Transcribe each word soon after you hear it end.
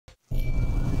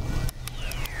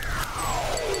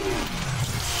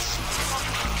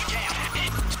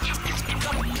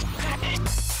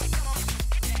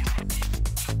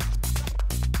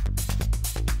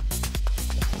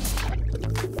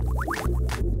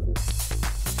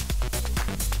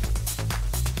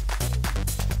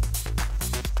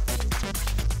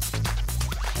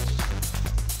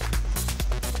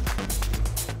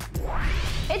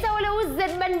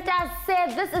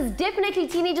said this is definitely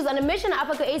Teenagers on a Mission up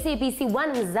at SABC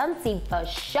 1 Mzansi per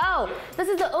show. This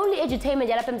is the only edutainment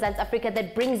yala in South Africa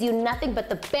that brings you nothing but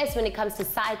the best when it comes to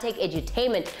sci-tech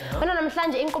edutainment. But on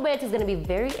namhlanje inqubethu is going to be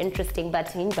very interesting, but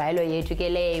injalo yethu ke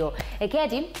leyo.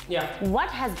 Ekedi? Yeah. What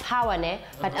has power ne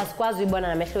but asikwazi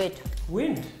ubona namehlo ethu?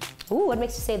 Wind. Ooh, what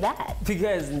makes you say that?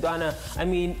 Because Ndana, I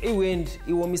mean, wind,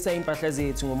 it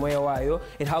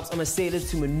helps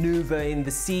sailors to maneuver in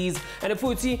the seas, and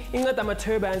futhi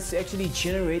turbines to actually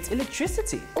generate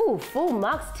electricity. Ooh, full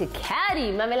marks to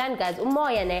Caddy. Mamelan guys,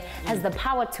 umoya ne has the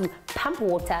power to pump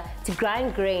water, to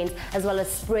grind grains, as well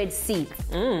as spread seeds.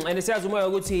 And it says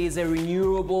umoya is a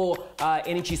renewable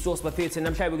energy source, but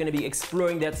I'm sure we're going to be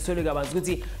exploring that.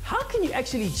 How can you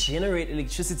actually generate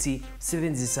electricity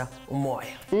sebenzisa umoya?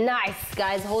 Nice,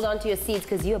 guys. Hold on to your seats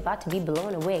because you're about to be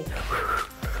blown away.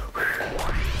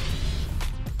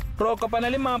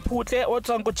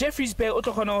 Jeffreys Bay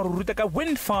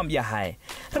wind farm ya hae.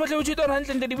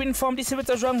 Re wind farm di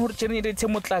sebetsa jwang hore generate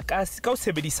motlakase ka o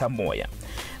sebedisa moya.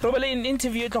 Re in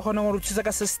interview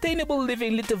sustainable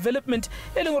living and development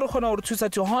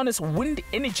to harness wind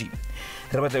energy.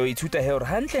 Re batla ho ithuta hore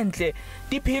hantle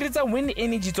di phiri tsa wind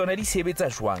energy tsona di sebetsa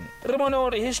jwang. Re bona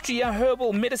hore history ya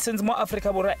herbal medicines mo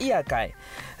Africa borwa e ya kae.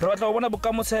 Re batla ho bona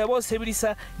bokamoso ya bo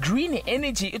sebedisa green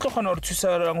energy e tlo kgona ho thusa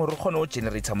hore kgona ho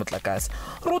generate motlakase.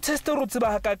 Ro test ro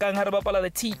tseba hakakang ha re bapala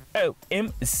le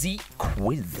TOMz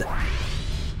quiz.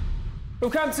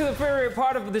 We've come to the favorite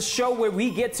part of the show where we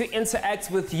get to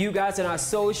interact with you guys on our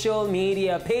social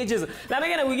media pages. Now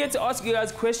again, we get to ask you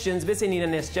guys questions. On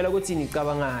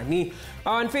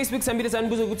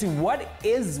Facebook, what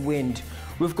is wind?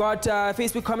 We've got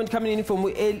Facebook comment coming in from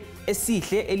Elihle,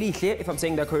 if I'm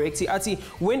saying that correctly. Ati,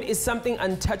 wind is something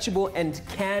untouchable and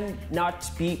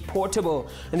cannot be portable.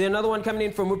 And then another one coming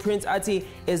in from Prince Ati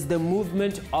is the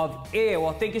movement of air.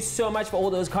 Well, thank you so much for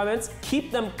all those comments.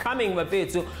 Keep them coming,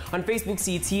 Mafetsu. On Facebook,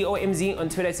 see TOMz. On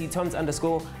Twitter, see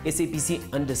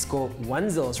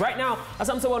TOMz_SABC_1zels. Right now,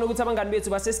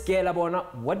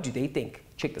 what do they think?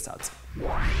 Check this out.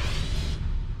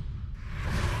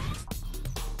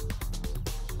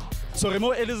 So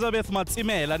Remo Elizabeth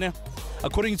Matsimela,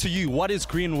 according to you, what is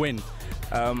green wind?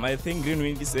 I think green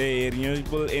wind is a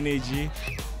renewable energy.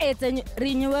 It's a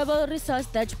renewable resource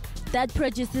that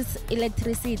produces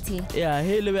electricity. Yeah,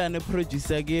 we produce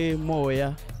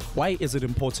moya. Why is it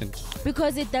important?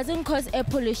 Because it doesn't cause air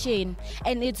pollution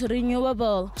and it's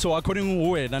renewable. So according to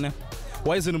you,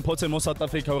 why is it important in South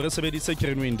Africa or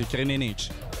green wind, green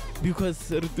energy?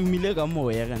 Because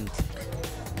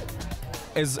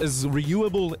Is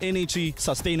renewable energy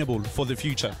sustainable for the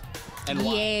future? And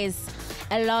why? Yes,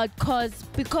 a lot,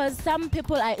 because some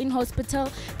people are in hospital,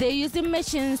 they're using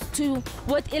machines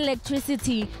with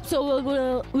electricity, so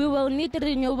we will need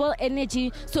renewable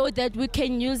energy so that we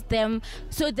can use them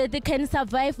so that they can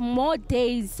survive more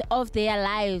days of their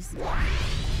lives.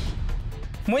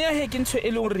 Moya he ke ntho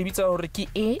e leng re bitsa hore ke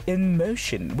in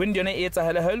motion. Wind yona e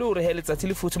etsahala ha le hore he letsatsi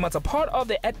le futhumatsa part of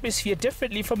the atmosphere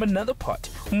differently from another part.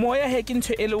 Moya he ke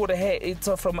ntho e le hore he it's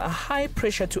from a high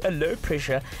pressure to a low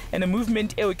pressure, and a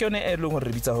movement e ke yona e leng hore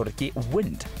re bitsa hore ke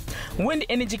wind. Wind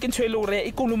energy ke ntho e le hore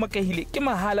e kolomakahile ke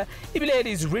mahala ebile it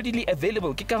is readily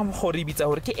available ke ka hore re bitsa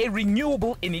hore ke a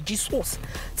renewable energy source.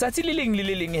 Tsatsi le leng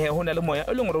he hona le moya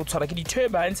e leng hore o tshwara ke di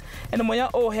turbines, and moya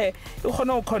o he e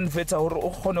kgona ho convert hore o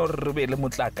kgona hore re be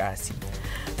le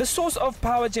the source of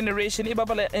power generation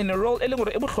in a role the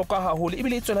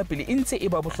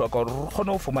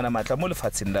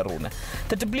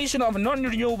depletion of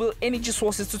non-renewable energy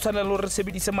sources to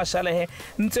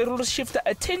shift the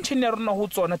attention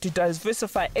to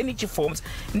diversify energy forms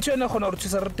into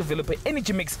a develop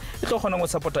energy mix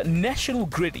support a national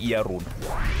grid.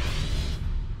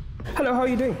 Hello, how are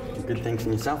you doing? Good, thanks,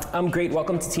 and yourself? I'm great.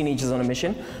 Welcome to Teenagers on a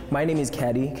Mission. My name is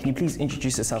Caddy. Can you please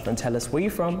introduce yourself and tell us where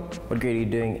you're from, what grade are you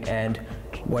doing, and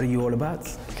what are you all about?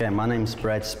 Okay, my name's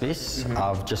Brad Spies.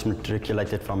 I've just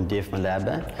matriculated from DF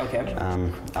Malaba. Okay.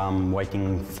 I'm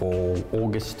waiting for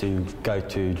August to go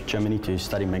to Germany to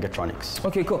study mechatronics.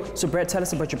 Okay, cool. So Brad, tell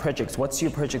us about your projects. What's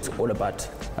your project all about?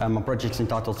 My project's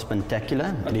entitled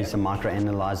Spintacular. Okay. It is a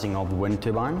micro-analyzing of wind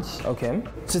turbines. Okay.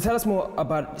 So tell us more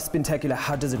about Spintacular.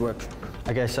 How does it work?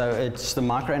 Okay, so it's the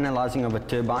micro-analyzing of a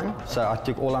turbine. So I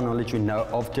took all our knowledge we know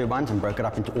of turbines and broke it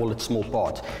up into all its small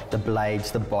parts. The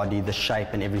blades, the body, the shape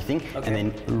and everything. Okay. And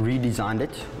then redesigned it,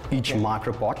 each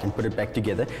micro part, and put it back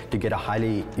together to get a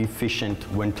highly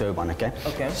efficient wind turbine, okay?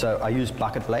 Okay. So I use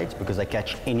bucket blades because they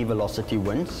catch any velocity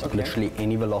winds, literally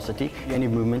any velocity, any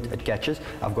movement it catches.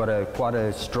 I've got quite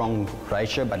a strong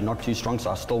ratio, but not too strong, so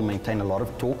I still maintain a lot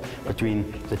of torque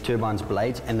between the turbine's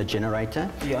blades and the generator.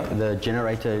 Yeah. The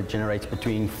generator generates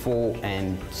between 4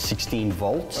 and 16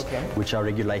 volts, which I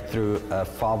regulate through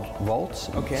 5 volts.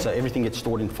 So everything gets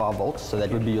stored in 5 volts, so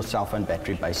that would be your cell phone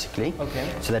battery basically.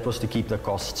 So that was to keep the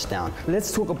costs down.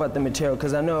 Let's talk about the material,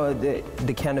 because I know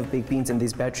the can of baked beans and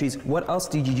these batteries. What else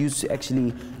did you use to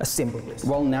actually assemble this?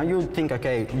 Well, now you'll think,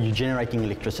 okay, you're generating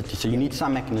electricity, so you need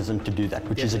some mechanism to do that,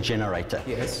 which is a generator.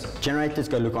 Generators,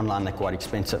 go look online, they're quite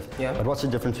expensive. But what's the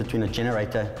difference between a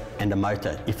generator and a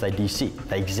motor? If they're DC,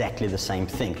 they're exactly the same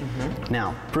thing.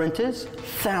 Now, printers,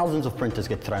 thousands of printers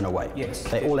get thrown away.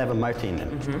 They all have a motor in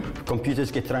them.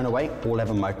 Computers get thrown away, all have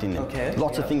a motor in them.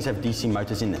 Lots of things have DC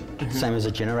motors in them. Same as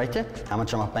a generator. How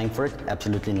much am I paying for it?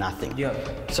 Absolutely nothing.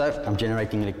 So I'm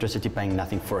generating electricity, paying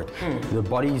nothing for it. The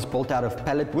body is built out of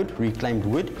pallet wood, reclaimed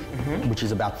wood, which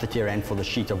is about 30 rand for the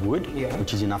sheet of wood,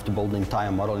 which is enough to build the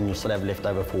entire model, and you still have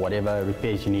leftover for whatever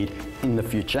repairs you need in the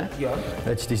future.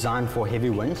 It's designed for heavy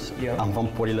winds. I'm from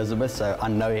Port Elizabeth, so I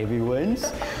know heavy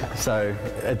winds. So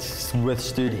it's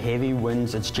withstood heavy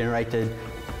winds. It's generated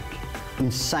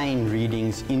insane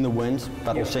readings in the winds,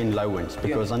 but also in low winds,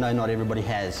 because I know not everybody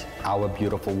has our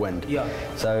beautiful wind.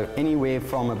 So anywhere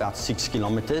from about 6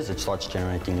 kilometers, it starts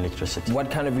generating electricity. What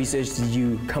kind of research did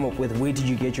you come up with? Where did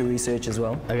you get your research as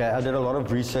well? Okay, I did a lot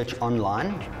of research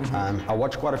online. I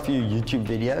watched quite a few YouTube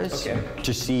videos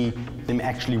to see them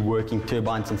actually working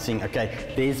turbines and seeing,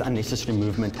 okay, there's unnecessary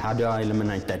movement. How do I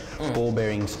eliminate that? Ball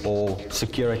bearings, or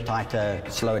secure it tighter,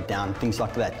 slow it down, things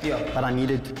like that. But I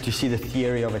needed to see the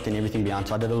theory of it and everything behind.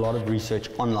 So I did a lot of research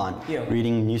online,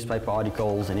 reading newspaper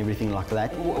articles and everything like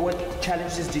that. What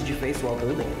challenges did you face while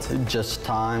building it? Just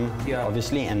time,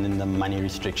 obviously, and then the money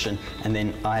restriction. And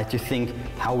then I had to think,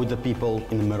 how would the people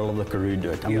in the middle of the Karoo do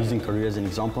it? I'm using Karoo as an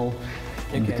example.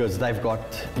 Because they've got,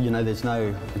 you know, there's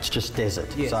no, it's just desert.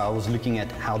 So I was looking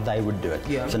at how they would do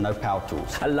it. So no power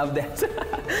tools. I love that.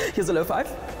 Here's a low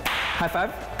five. High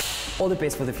five. All the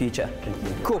best for the future. Thank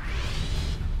you. Cool.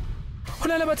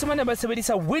 Hona le batho bana ba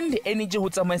sebedisa wind energy ho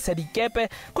tsamaisa dikepe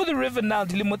ko the river Nile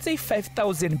dilemo tse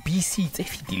 5000 BC tse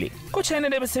fetileng. Ko China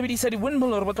ba sebedisa di windmill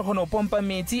hore ba tlo kgona ho pompa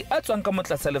metsi a tswang ka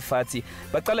motlasa lefatshe.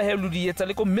 Ba qala he di etsa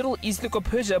le ko Middle East le ko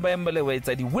Persia ba embele wa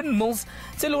etsa di windmills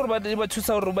tse le hore ba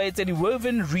thusa hore ba etsa di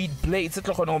woven reed blades tse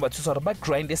tlo kgona ho ba thusa hore ba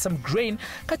grind some grain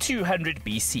ka 200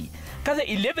 BC. Ka the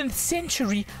 11th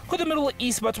century ko the Middle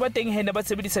East batho ba teng he ne ba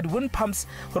sebedisa di wind pumps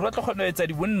hore ba tlo kgona ho etsa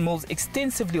di windmills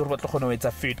extensively hore ba tlo kgona ho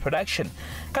etsa food production.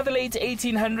 Ka the late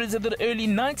 1800s and the early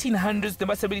 1900s, the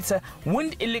sebedisa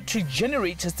wind electric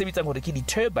generators tse bitsang hore ke di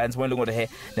turbines mo leng hore he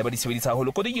ne ba di sebedisa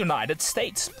haholo ko the United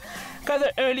States. Ka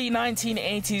the early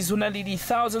 1980s, hona le di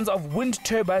thousands of wind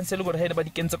turbines tse leng hore he ne ba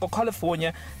di kentse ko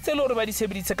California tse leng hore ba di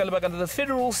sebedisa ka lebaka la the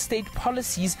federal state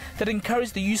policies that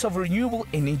encourage the use of renewable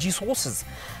energy sources.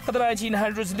 Ka the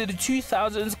 1900s le the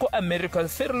 2000s ko America, the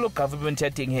federal government ya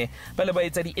teng he ba le ba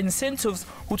etsa di incentives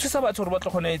ho thusa batho hore ba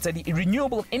tlo kgona etsa di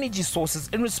renewable energy sources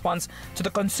in response to the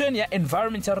concern ya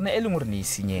environment ya rona e leng hore ne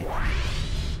isinye.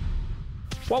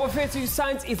 Well, we're fair to you,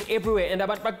 science is everywhere, and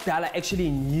Abat Bakdala actually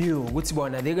knew what's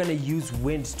going on. They're going to use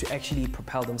wind to actually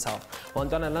propel themselves. Well,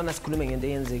 Donna Lana's Kuluming and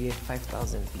they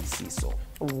 5,000 BC, so.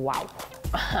 Wow.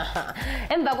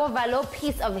 And Bagovalo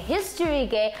piece of history,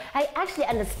 gay. I actually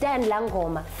understand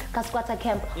Langoma. Kaskwata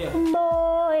camp.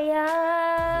 Moya.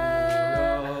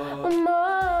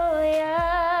 Moya.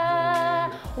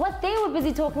 What they were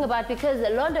busy talking about, because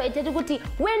Londo Etetuguti,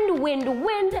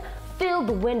 wind. Feel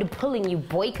the wind pulling you,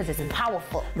 boy, because it's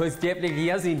powerful. Most definitely,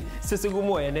 Yazin,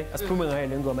 Sisugumoy, and as Puma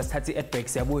and Goma Stati at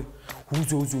Bex, ya boy.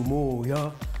 Who's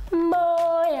Moya?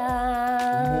 Moya.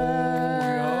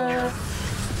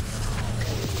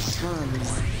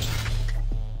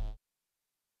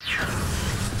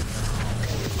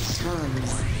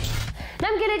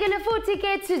 I'm gonna full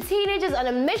ticket to teenagers on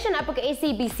a mission up at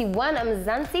SABC 1. I'm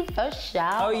Zanzi for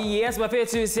sure. Oh yes, my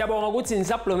favorite is I'm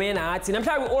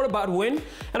talking all about wind.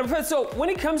 And I'm afraid, so when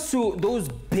it comes to those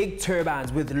big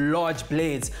turbines with large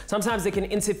blades, sometimes they can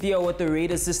interfere with the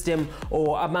radar system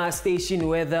or a station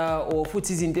weather or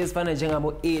footies in this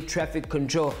air traffic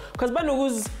control. Because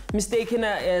who's mistaken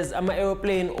as an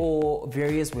aeroplane or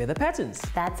various weather patterns.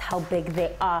 That's how big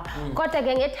they are.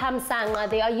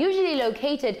 They are usually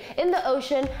located in the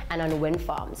ocean and on wind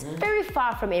farms, very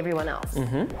far from everyone else.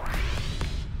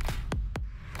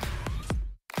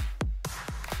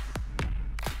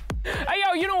 Hey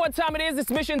yo, you know what time it is?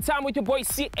 It's mission time with your boy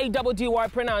C-A-D-D-Y,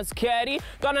 pronounced Caddy.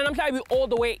 And I'm flying you all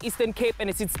the way Eastern Cape, and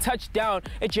it's touchdown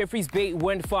at Jeffreys Bay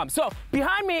Wind Farm. So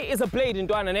behind me is a blade in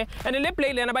Duanane, and the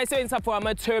blade and I'm saying for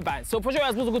a turbine. So for sure,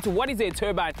 I was supposed to go to what is a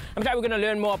turbine. I'm we're gonna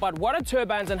learn more about what are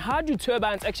turbines and how do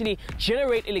turbines actually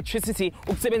generate electricity.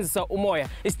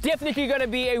 It's definitely gonna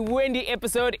be a windy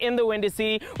episode in the windy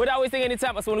city. Without wasting any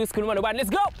time, let's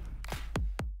go.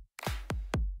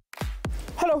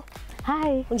 Hello.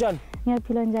 Hi. Unjani?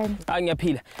 Ngiyaphila njani?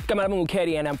 Ngiyaphila. Igama lami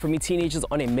nguKerry and I'm from Teenagers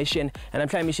on a Mission, and I'm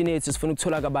trying mission yethu sifuna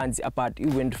ukuthola kabanzi about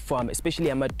wind farm, especially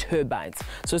ama turbines.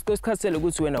 So sichazela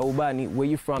ukuthi wena ubani, where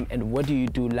you from and what do you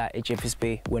do la at Jeffreys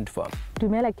Bay Wind Farm?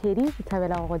 Dumela Kerry, ke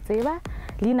thabela go tseba.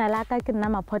 Lina la ka ke nna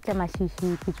Maphotle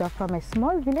Mashishi, ke tswa from a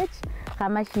small village,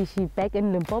 Mashishi back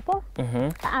in Limpopo.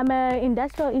 I'm an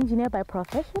industrial engineer by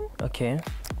profession. Okay.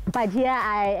 But here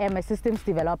I am a systems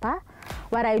developer.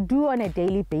 What I do on a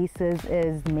daily basis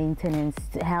is maintenance,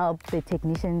 to help the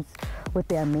technicians with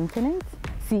their maintenance,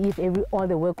 see if all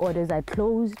the work orders are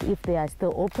closed, if they are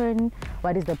still open,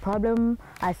 what is the problem,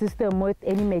 assist them with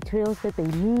any materials that they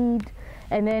need,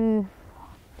 and then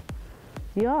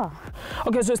yeah.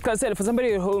 Okay, so sichazela for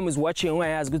somebody at home is watching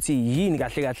ungayazi ukuthi yini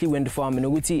kahle kahle wind farm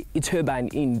nokuthi i-turbine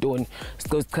indoni.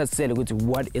 Sichazela ukuthi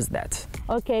what is that?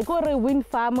 Okay, kore wind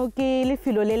farm ke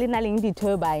lefelo le le na leng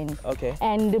di-turbine. Okay.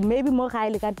 And maybe mo gae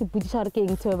le ka tiputisa gore ke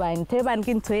eng turbine. Turbine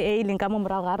ke ntho e leng ka mo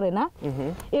morago ga rena.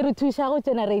 E re thusa go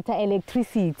generator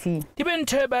electricity. Even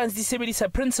turbines di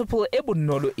sebedisa principle e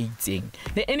bonolo e itseng.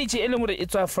 The energy e leng gore e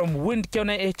tswa from wind ke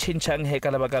yona e tšhentšhang he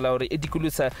ka lebaka la gore e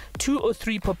dikolosa 2 or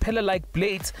 3 propeller-like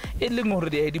blades e leng gore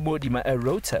di modima a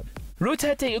rotor.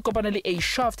 Rotor e kopana le a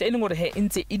shaft e leng gore he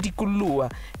ntse e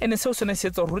dikoloa ene seo sone se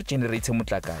etsa gore generate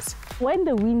motlakase. When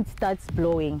the wind starts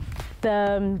blowing,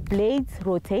 the blades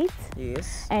rotate.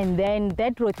 Yes. And then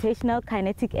that rotational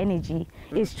kinetic energy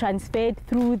is transferred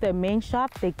through the main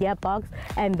shaft, the gearbox,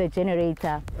 and the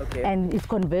generator. Okay. And it's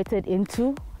converted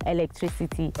into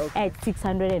electricity at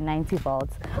 690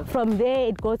 volts. From there,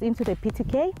 it goes into the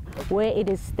PTK, where it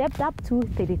is stepped up to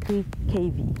 33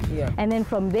 kV. Yeah. And then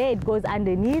from there, it goes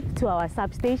underneath to our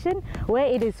substation, where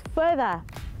it is further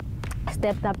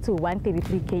stepped up to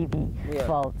 133 kV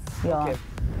volts. Yeah. Okay.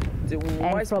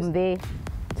 And from there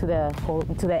to the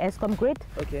Eskom grid,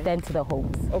 then to the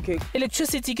homes. Okay.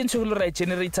 Electricity can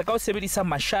generate ka o sebedisa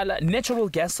mashala, natural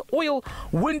gas, oil,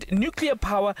 wind, nuclear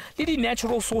power, le di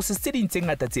natural sources tse ding tse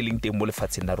ngata tse leng teng mo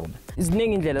lefatsheng la rona.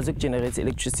 Iziningi indlela zokugenerate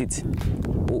electricity.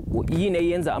 Yini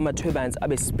eyenza ama turbines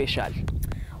abe special?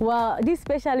 Well, this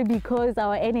specially because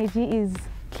our energy is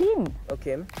clean.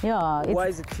 Okay. Yeah. Why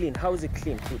is it clean? How is it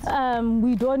clean?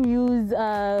 We don't use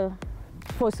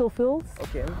fossil fuels.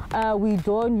 Okay. We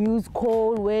don't use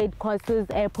coal where it causes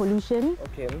air pollution.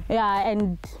 Okay. Yeah,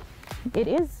 and it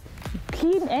is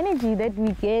clean energy that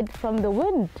we get from the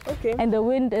wind. Okay. And the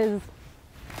wind is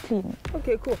clean.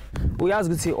 Okay, cool. Uyazi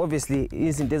ukuthi obviously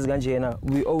izinto ezikanjena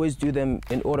we always do them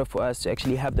in order for us to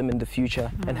actually have them in the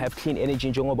future and have clean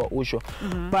energy njengoba usho.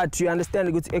 But you understand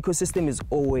ukuthi ecosystem is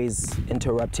always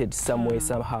interrupted some way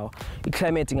somehow.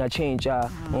 Climate change,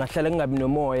 ngahlala kungabi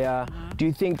nomoya. Do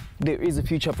you think there is a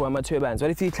future for ama turbines?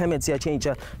 What if the climate change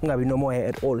kungabi nomoya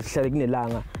at all? Hlala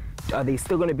kunelanga. Are they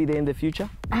still going to be there in the future?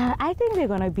 I think they're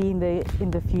going to be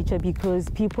in the future because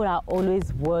people are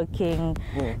always working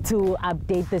to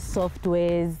update the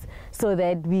softwares so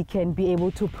that we can be able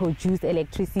to produce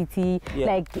electricity.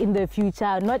 Like in the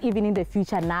future, not even in the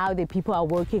future now, the people are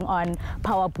working on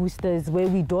power boosters where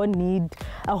we don't need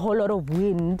a whole lot of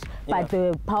wind, but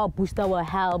the power booster will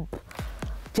help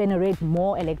generate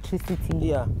more electricity.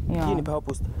 Yeah. Yini power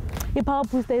booster? The power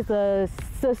booster is a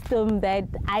system that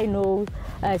I know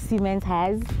Siemens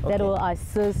has that will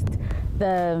assist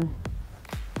the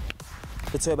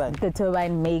turbine. The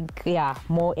turbine make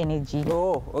more energy.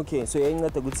 Oh, okay. So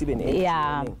inceda ukuthi ibe energy.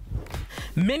 Yeah.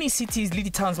 Many cities, little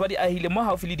towns, but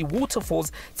the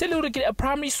waterfalls tell you a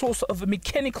primary source of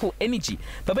mechanical energy.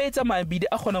 And the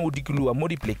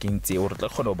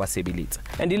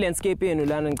landscape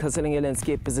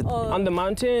landscape, is it on the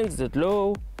mountains? Is it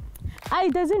low?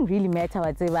 It doesn't really matter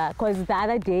whatever, because the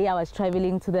other day I was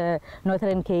traveling to the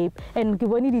Northern Cape and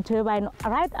Giboni the turbine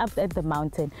right up at the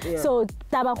mountain. So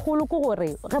tabakgolo ko gore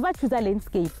ge ba thusa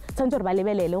landscape tshwanetse gore ba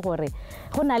lebelele gore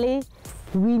go na le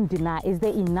wind na, is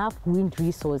there enough wind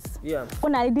resource? Yeah. Go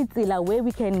na le ditsela where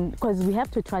we can, because we have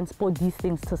to transport these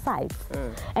things to sites.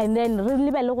 And then re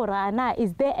lebelele gore na,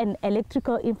 is there an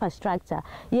electrical infrastructure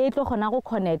ye tlo gona go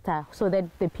connecta so that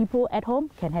the people at home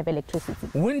can have electricity.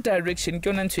 Wind direction ke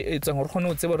yona ntho e tsang gore gone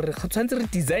o tseba re tshwantse re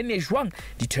design jwang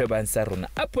di turbines tsa rona.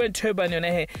 Upwind turbine yona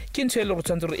he ke ntho e le go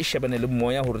tshwantse re e shebane le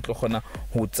moya gore tlo gona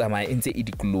go tsamaya ntse e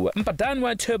dikoloa. But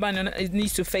downwind turbine yona it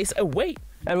needs to face away.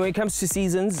 And when it comes to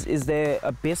seasons, is there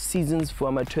a best seasons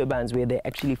for our turbines where they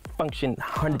actually function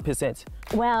 100%?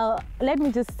 Well, let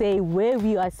me just say where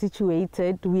we are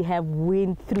situated, we have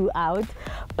wind throughout,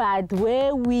 but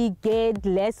where we get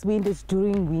less wind is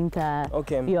during winter.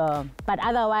 Okay. Yeah, but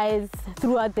otherwise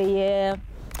throughout the year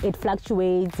it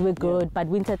fluctuates, we're good, but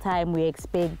winter time we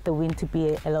expect the wind to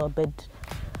be a little bit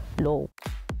low.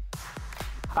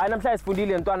 Namhlanje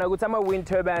sifundile ntwana ukuthi ama-wind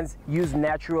turbines use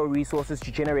natural resources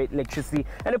to generate electricity,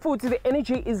 and futhi the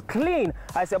energy is clean.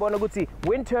 Siyabona ukuthi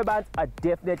wind turbines are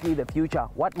definitely the future.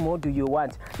 What more do you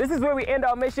want? This is where we end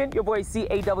our mission. Your boy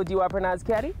CAWDY pronounced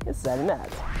Caddy is signing out.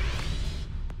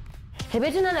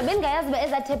 Actually,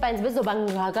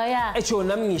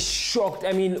 I'm shocked.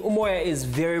 I mean, Umoya is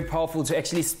very powerful to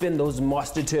actually spin those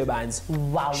master turbines.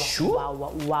 Wow, Sure.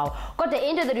 wow. But the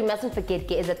end of that we mustn't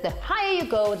forget is that the higher you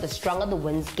go, the stronger the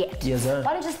winds get. Yes, sir.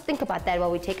 Why don't you just think about that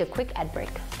while we take a quick ad break.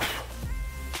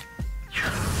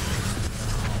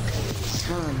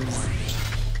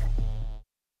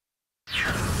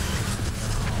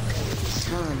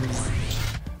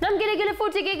 I'm gonna get a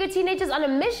 40 teenagers on a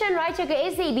mission right here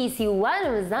at SABC 1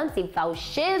 Mzansi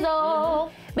Faushizo.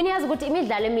 Benyazi ukuthi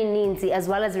imidlalo emininzi as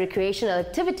well as recreational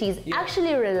activities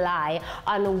actually rely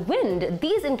on wind.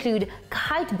 These include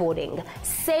kiteboarding,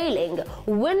 sailing,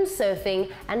 windsurfing,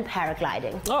 and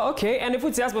paragliding. Oh, okay. And if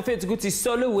we ask Buffet to go to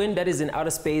solar wind that is in outer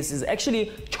space is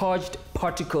actually charged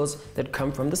particles that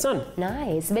come from the sun.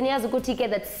 Nice. Benyazi ukuthi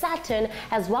that Saturn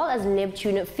as well as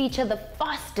Neptune feature the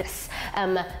fastest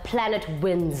planet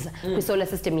winds in the solar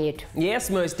system yet. Yes,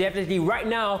 most definitely. Right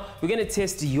now, we're going to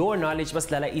test your knowledge.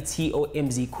 Maslala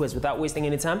TOMz quiz. Without wasting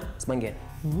any time, let's begin.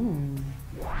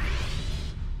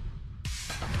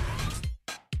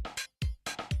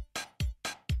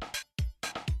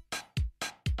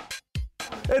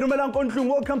 Hey,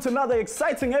 welcome to another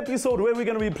exciting episode where we're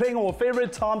going to be playing our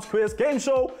favorite TOMz quiz game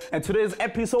show. And today's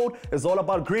episode is all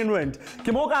about green wind.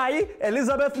 Kimokai,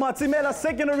 Elizabeth Matimela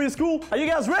Secondary School. Are you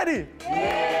guys ready?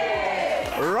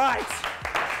 Yeah! Right.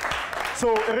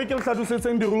 So, Eric Elkhadu sits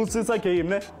in the rules since I came.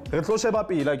 Retlo sheba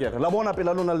pila ke. La bona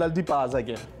pila lona la di paza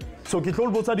ke. So, ke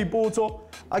tlo botsa dipotso.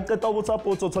 A qeta botsa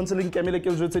potso tshwantse le nkemele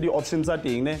ke jwetse di options tsa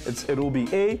teng ne. It will be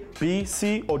A, B,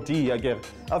 C or D again.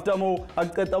 After mo a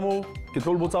qeta mo ke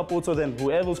tlo botsa potso, then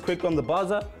whoever's quick on the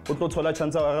buzzer o tlo thola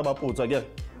chance ya araba potso again.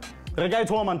 Re ga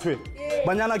ithoma ntwe.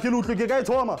 Banyana ke lutlu ke ga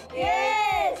ithoma?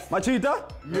 Yes. Machita?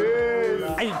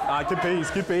 Yes. Ay,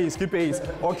 keep pace.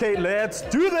 Okay, let's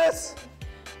do this.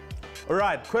 All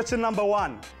right, question number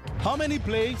 1. How many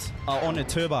blades are on a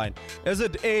turbine? Is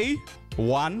it A,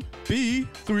 1, B,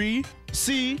 3,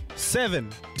 C, 7,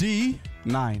 D,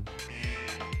 9?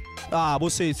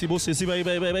 Bosesi,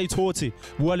 bay, toti.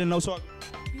 Well, now so.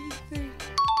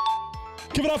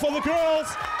 Give it up for the girls.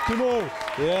 Come on.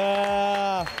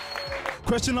 Yeah.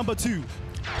 Question number 2.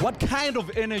 What kind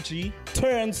of energy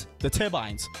turns the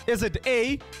turbines? Is it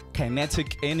A,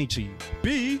 kinetic energy,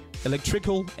 B,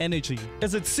 electrical energy?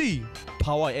 Is it C,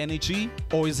 power energy,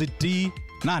 or is it D,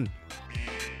 none?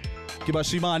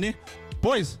 Kibashimani.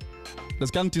 Boys,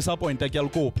 let's go disappoint that girl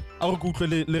cope. I'll go to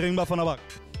the ring bafana back.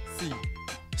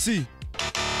 C.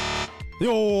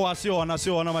 Yo, I see one,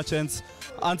 my chance.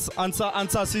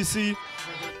 Answer C.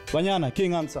 Banyana,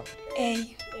 king answer.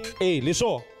 A,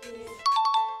 Lisho.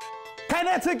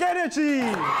 Kinetic energy.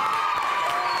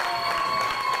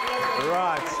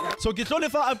 Right. So ke tlo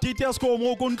lefa update ya score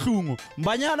mo kontlungu.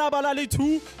 Banyana balale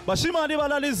 2, bashimane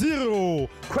balale 0.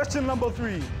 Question number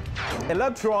 3.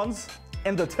 Electrons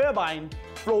in the turbine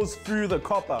flows through the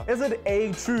copper. Is it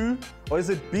A, true, or is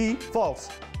it B, false?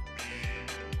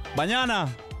 Banyana,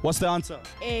 what's the answer?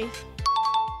 A.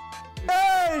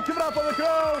 Hey, give it up for the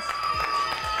girls.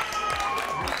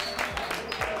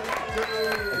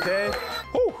 Okay.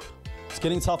 Whew. It's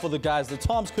getting tough for the guys. The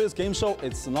TOMz quiz game show,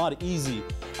 it's not easy.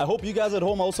 I hope you guys at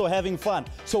home are also having fun.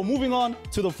 So moving on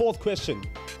to the 4th question.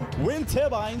 Wind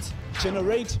turbines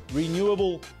generate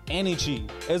renewable energy.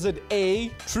 Is it A,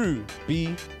 true,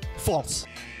 B, false?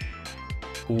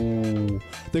 Ooh,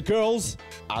 the girls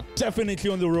are definitely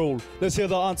on the roll. Let's hear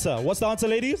the answer. What's the answer,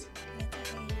 ladies?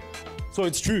 So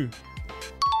it's true.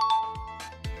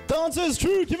 The answer is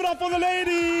true. Give it up for the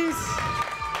ladies.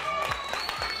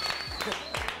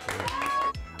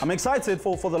 I'm excited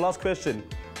for the last question.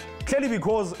 Clearly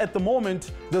because at the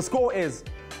moment, the score is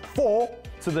 4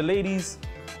 to the ladies,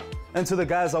 and to the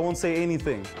guys, I won't say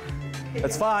anything.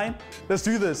 That's fine. Let's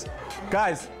do this.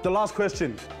 Guys, the last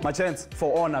question. My chance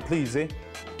for honor, please, eh?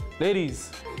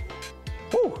 Ladies.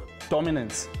 Woo,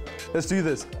 dominance. Let's do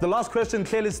this. The last question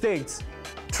clearly states,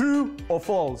 true or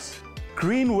false?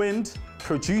 Green wind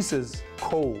produces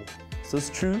coal. Is this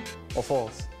true or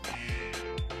false?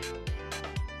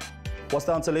 What's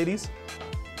the answer, ladies?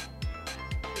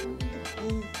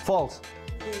 False.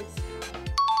 Yes.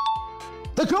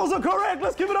 The girls are correct.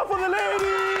 Let's give it up for the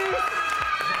ladies.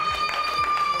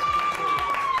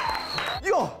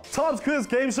 Yo, TOMz Quiz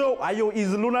Game Show. Ayo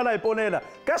is Luna La Iponela.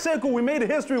 Kasheku, we made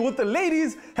history with the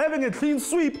ladies having a clean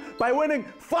sweep by winning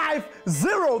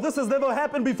 5-0. This has never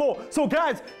happened before. So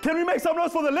guys, can we make some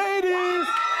noise for the ladies?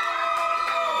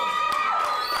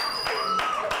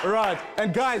 Right,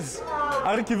 and guys,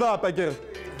 I don't give up again.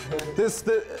 Let's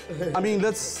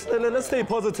stay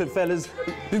positive, fellas.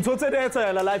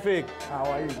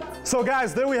 So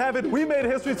guys, there we have it. We made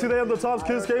history today on the TOMz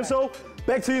Quiz Game Show.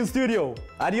 Back to you in studio.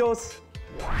 Adios.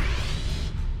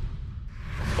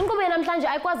 Inkqubo namhlanje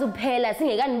ayikwazi ukuphela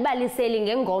singekanibaliseli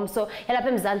ngengomso yalapha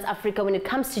eMzantsi Africa when it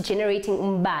comes to generating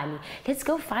umbani. Let's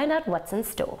go find out what's in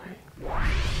store.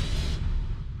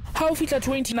 How fitla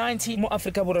 2019 mo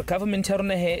Africa Borwa government ya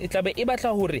rona he itlabe e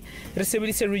batla hore re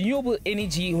sebedise renewable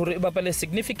energy hore e bapale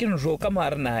significant role ka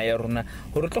marena ya rona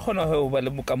hore tlo khona ho ba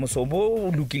le bokamoso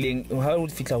bo lokileng ha o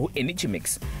fitla ho energy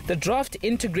mix. The draft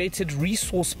integrated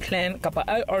resource plan kapa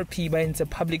IRP by the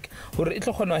public hore e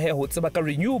tlo khona ho tseba ka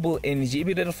renewable energy e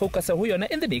be re focus ho yona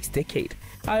in the next decade.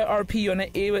 IRP yona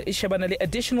e shebana le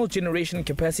additional generation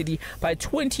capacity by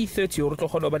 2030 hore tlo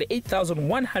khona ba le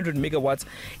 8,100 megawatts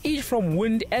each from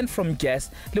wind and from gas,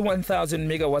 the 1,000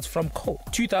 megawatts from coal,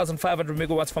 2,500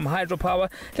 megawatts from hydropower,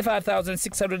 the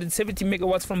 5,670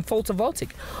 megawatts from photovoltaic.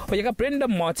 Oyaka Brenda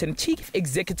Martin, Chief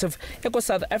Executive of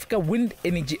South Africa Wind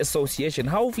Energy Association.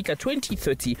 How fika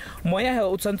 2030, moya ha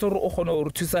utsantoro okhono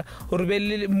urtusa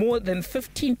urbele more than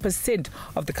 15%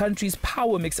 of the country's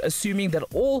power mix, assuming that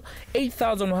all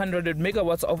 8,100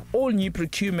 megawatts of all new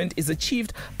procurement is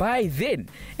achieved by then.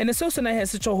 And association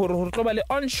has such a global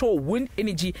onshore wind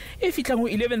energy if it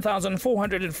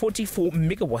 11,444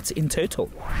 megawatts in total.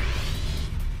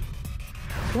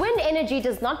 Wind energy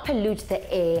does not pollute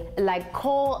the air like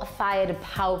coal-fired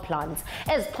power plants,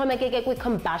 as with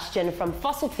combustion from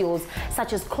fossil fuels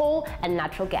such as coal and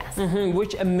natural gas.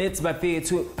 Which emits to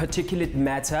particulate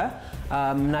matter,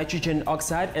 nitrogen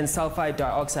oxide and sulfide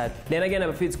dioxide. Then again,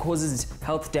 it causes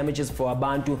health damages for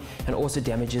Abantu and also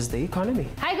damages the economy.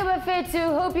 Hi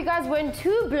Bafetu, hope you guys weren't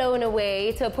too blown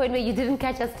away to a point where you didn't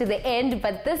catch us to the end,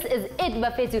 but this is it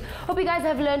Bafetu. Hope you guys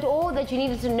have learned all that you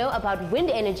needed to know about wind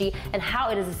energy and how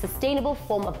it is a sustainable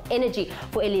form of energy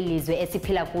for elilizwe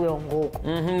esiphila kuyo ngoku.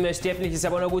 Most definitely,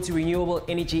 renewable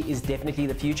energy is definitely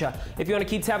the future. If you want to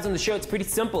keep tabs on the show, it's pretty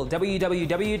simple.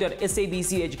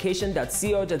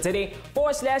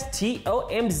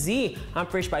 www.sabceducation.co.za/TOMZ. I'm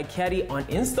Fresh by Caddy on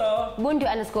Insta.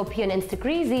 Bundu_P on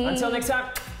Instagreasy. Until next time,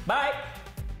 bye.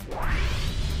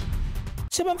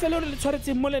 Shebang fela re le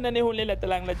tshwaretse mo lenaneo le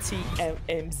latelang la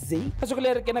TOMZ. Ka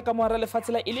tsogile re kena ka mohara lefatshe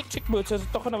la electric motors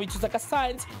to kgona ho ithusa ka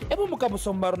science e bo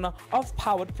mokabosong ba rona of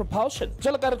powered propulsion.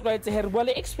 Jwale ka re tlwaetse he re bua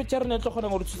le expert ya rona tlo kgona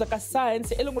go re thusa ka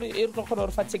science e leng gore e tlo kgona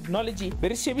go fa technology be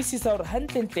re shebisisa gore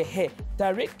hantlentle he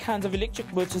direct kinds of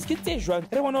electric motors ke tse jwang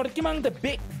re bona gore ke mang the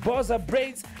big buzzer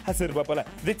brains ha se re bapala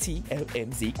the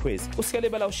TOMZ quiz. O se ka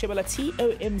lebala o shebela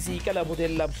TOMZ ka la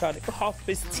bodela la bohlano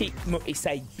 10:30 mo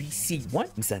SABC 1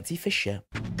 Mzansi Fisher.